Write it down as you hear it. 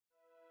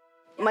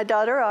My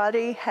daughter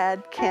Audi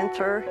had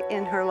cancer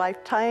in her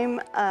lifetime.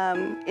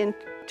 In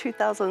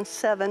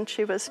 2007,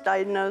 she was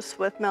diagnosed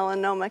with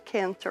melanoma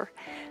cancer.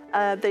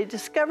 They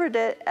discovered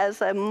it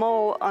as a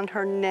mole on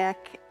her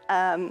neck.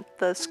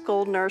 The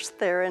school nurse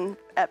there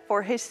at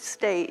Fort Hays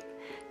State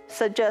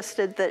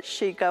suggested that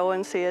she go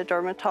and see a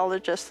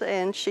dermatologist,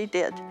 and she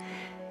did.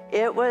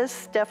 It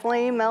was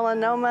definitely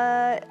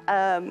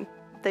melanoma.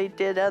 They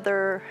did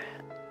other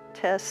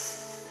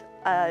tests,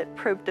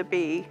 proved to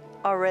be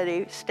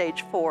already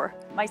stage 4.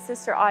 My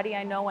sister Audi,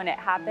 I know when it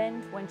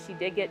happened, when she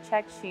did get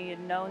checked, she had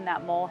known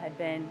that mole had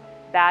been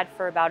bad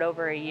for about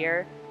over a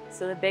year.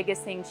 So the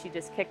biggest thing, she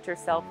just kicked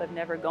herself of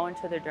never going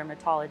to the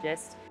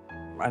dermatologist.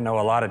 I know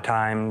a lot of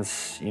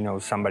times,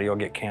 somebody will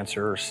get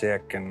cancer or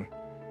sick and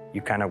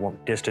you kind of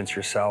won't distance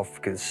yourself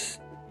because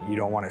you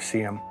don't want to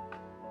see them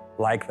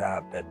like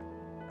that. But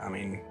I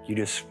mean,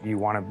 you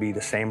want to be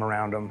the same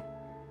around them,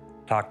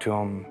 talk to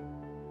them,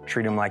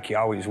 treat them like you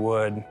always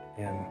would,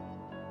 and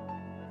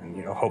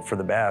hope for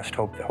the best,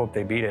 hope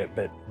they beat it,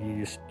 but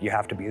you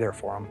have to be there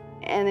for them.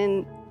 And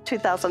in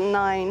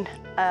 2009,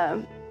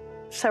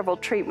 several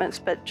treatments,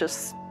 but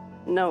just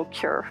no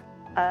cure.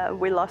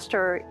 We lost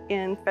her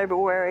in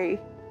February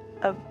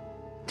of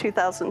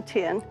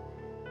 2010,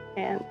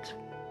 and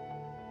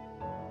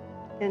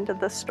end of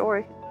the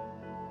story.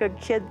 Good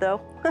kid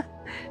though.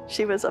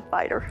 She was a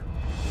fighter.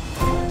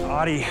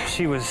 Audi,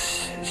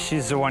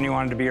 she's the one you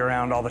wanted to be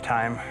around all the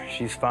time.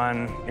 She's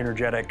fun,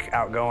 energetic,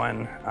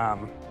 outgoing,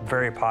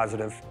 very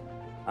positive.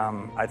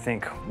 I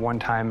think one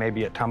time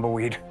maybe at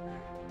Tumbleweed,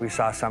 we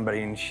saw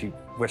somebody and she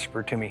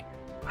whispered to me,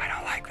 "I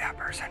don't like that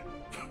person."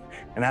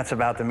 And that's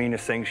about the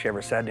meanest thing she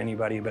ever said to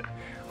anybody. But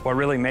what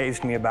really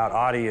amazed me about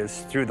Audi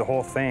is through the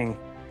whole thing,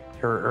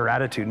 her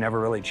attitude never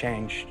really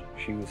changed.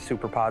 She was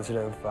super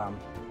positive,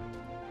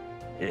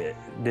 it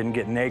didn't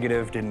get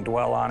negative, didn't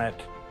dwell on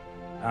it.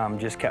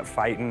 Just kept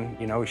fighting.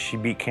 She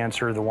beat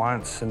cancer the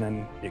once and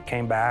then it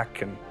came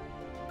back, and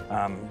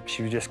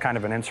she was just kind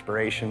of an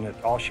inspiration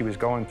that all she was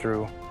going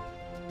through,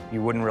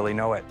 you wouldn't really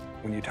know it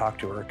when you talked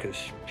to her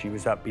because she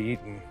was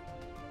upbeat and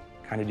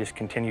kind of just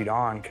continued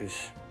on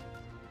because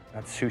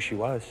that's who she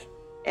was.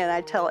 And I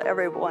tell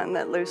everyone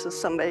that loses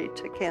somebody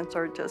to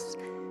cancer,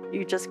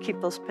 you just keep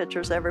those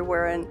pictures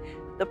everywhere. And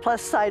the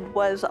plus side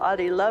was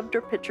Audi loved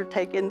her picture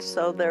taken,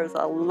 so there's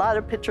a lot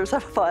of pictures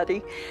of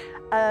Audi.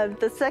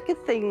 The second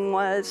thing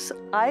was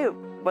I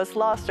was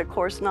lost, of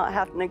course, not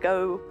having to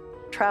go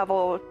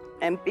travel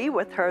and be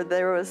with her.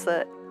 There was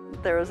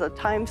a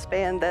time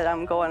span that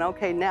I'm going,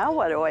 okay, now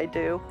what do I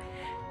do?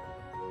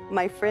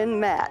 My friend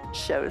Matt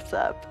shows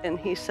up and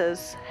he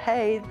says,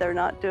 "Hey, they're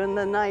not doing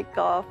the night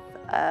golf.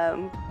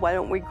 Why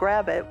don't we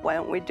grab it? Why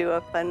don't we do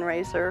a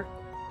fundraiser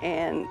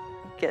and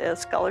get a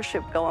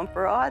scholarship going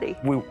for Audi?"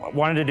 We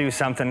wanted to do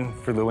something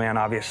for Luann,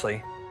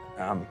 obviously.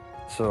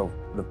 So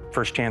the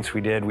first chance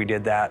we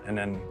did that, and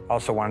then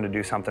also wanted to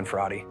do something for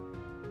Audi.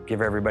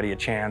 Give everybody a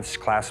chance,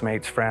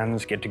 classmates,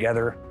 friends, get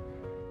together,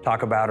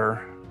 talk about her,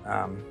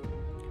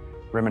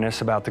 reminisce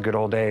about the good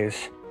old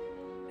days.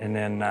 And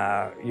then,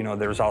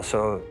 there's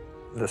also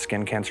the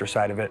skin cancer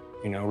side of it,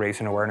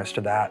 raising awareness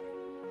to that,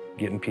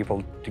 getting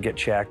people to get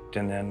checked,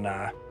 and then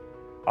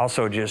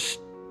also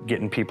just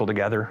getting people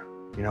together.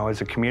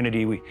 As a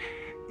community,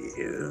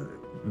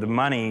 the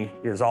money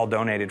is all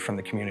donated from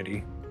the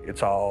community.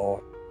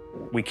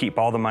 We keep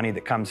all the money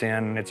that comes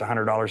in. It's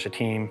 $100 a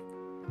team.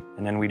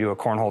 And then we do a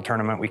cornhole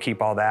tournament. We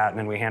keep all that, and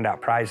then we hand out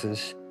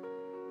prizes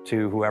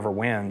to whoever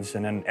wins.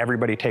 And then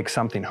everybody takes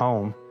something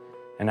home.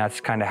 And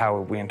that's kind of how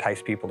we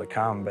entice people to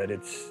come. But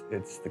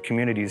the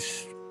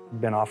community's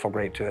been awful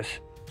great to us.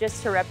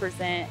 Just to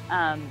represent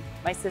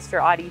my sister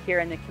Audi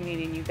here in the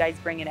community, and you guys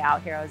bring it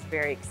out here, I was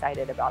very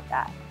excited about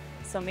that.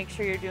 So make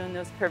sure you're doing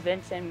those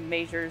prevention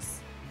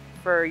measures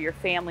for your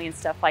family and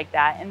stuff like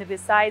that. And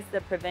besides the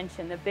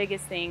prevention, the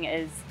biggest thing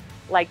is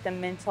like the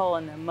mental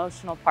and the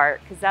emotional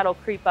part, because that'll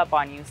creep up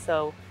on you.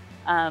 So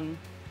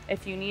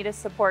if you need a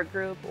support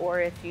group, or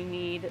if you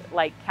need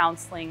like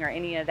counseling or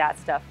any of that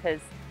stuff,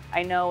 because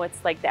I know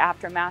it's like the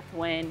aftermath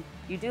when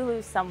you do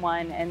lose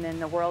someone and then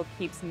the world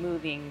keeps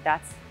moving,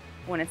 that's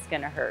when it's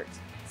gonna hurt.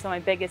 So my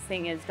biggest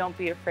thing is don't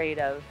be afraid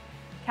of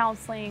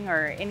counseling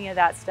or any of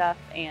that stuff.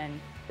 And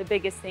the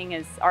biggest thing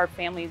is our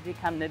family's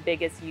become the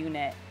biggest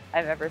unit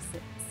I've ever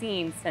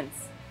seen since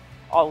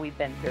all we've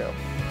been through.